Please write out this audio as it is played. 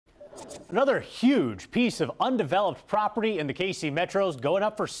Another huge piece of undeveloped property in the KC Metros going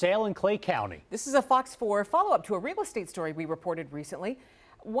up for sale in Clay County. This is a Fox 4 follow-up to a real estate story we reported recently.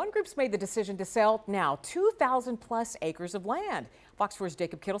 One group's made the decision to sell now 2,000 plus acres of land. Fox 4's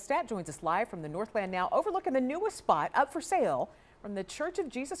Jacob Kittlestad joins us live from the Northland now, overlooking the newest spot up for sale from the Church of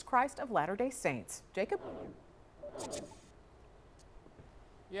Jesus Christ of Latter-day Saints. Jacob?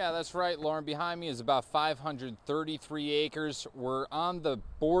 Yeah, that's right, Lauren. Behind me is about 533 acres. We're on the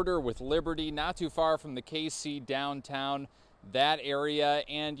border with Liberty, not too far from the KC downtown, that area.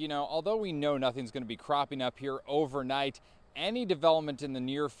 And, you know, although we know nothing's going to be cropping up here overnight, any development in the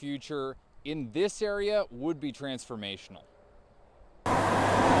near future in this area would be transformational.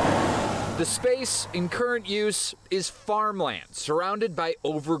 The space in current use is farmland surrounded by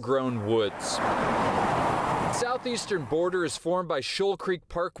overgrown woods. Southeastern border is formed by Shoal Creek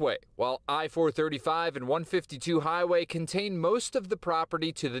Parkway, while I-435 and 152 Highway contain most of the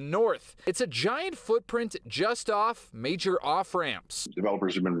property to the north. It's a giant footprint just off major off-ramps.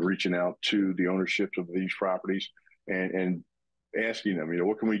 Developers have been reaching out to the ownership of these properties and asking them,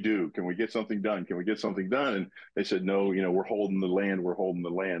 what can we do? Can we get something done? Can we get something done? And they said, no, we're holding the land. We're holding the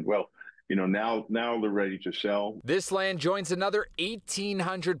land. Well, now they're ready to sell. This land joins another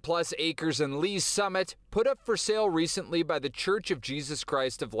 1,800 plus acres in Lee's Summit, put up for sale recently by the Church of Jesus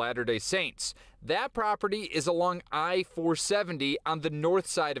Christ of Latter-day Saints. That property is along I-470 on the north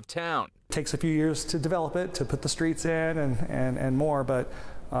side of town. It takes a few years to develop it, to put the streets in and more, but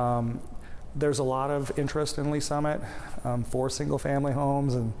there's a lot of interest in Lee Summit, 4 single-family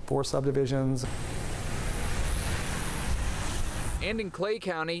homes and 4 subdivisions. And in Clay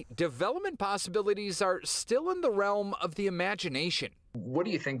County, development possibilities are still in the realm of the imagination. What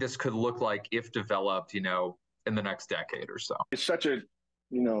do you think this could look like if developed, in the next decade or so? It's such a,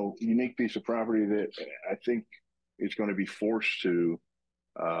 unique piece of property that I think it's going to be forced to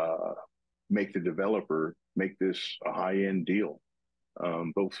make the developer make this a high-end deal,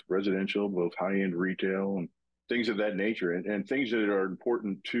 both residential, both high-end retail, and things of that nature, and things that are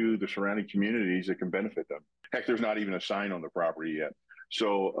important to the surrounding communities that can benefit them. Heck, there's not even a sign on the property yet.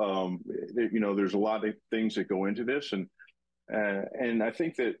 So, there's a lot of things that go into this, and I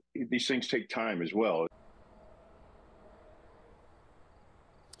think that these things take time as well.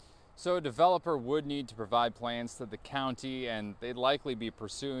 So a developer would need to provide plans to the county, and they'd likely be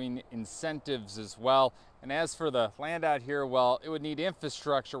pursuing incentives as well. And as for the land out here, well, it would need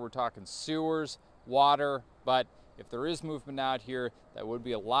infrastructure. We're talking sewers, water, but if there is movement out here, that would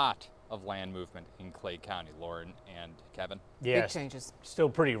be a lot of land movement in Clay County. Lauren and Kevin. Yes, big changes. Still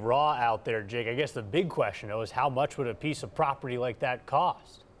pretty raw out there, Jake. I guess the big question, though, is how much would a piece of property like that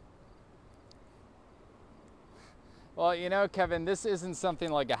cost? Well, Kevin, this isn't something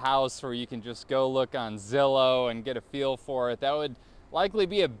like a house where you can just go look on Zillow and get a feel for it. That would likely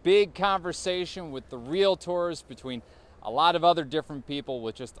be a big conversation with the realtors, between a lot of other different people,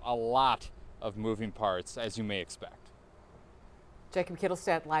 with just a lot of moving parts, as you may expect. Jacob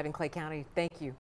Kittlestad live in Clay County. Thank you.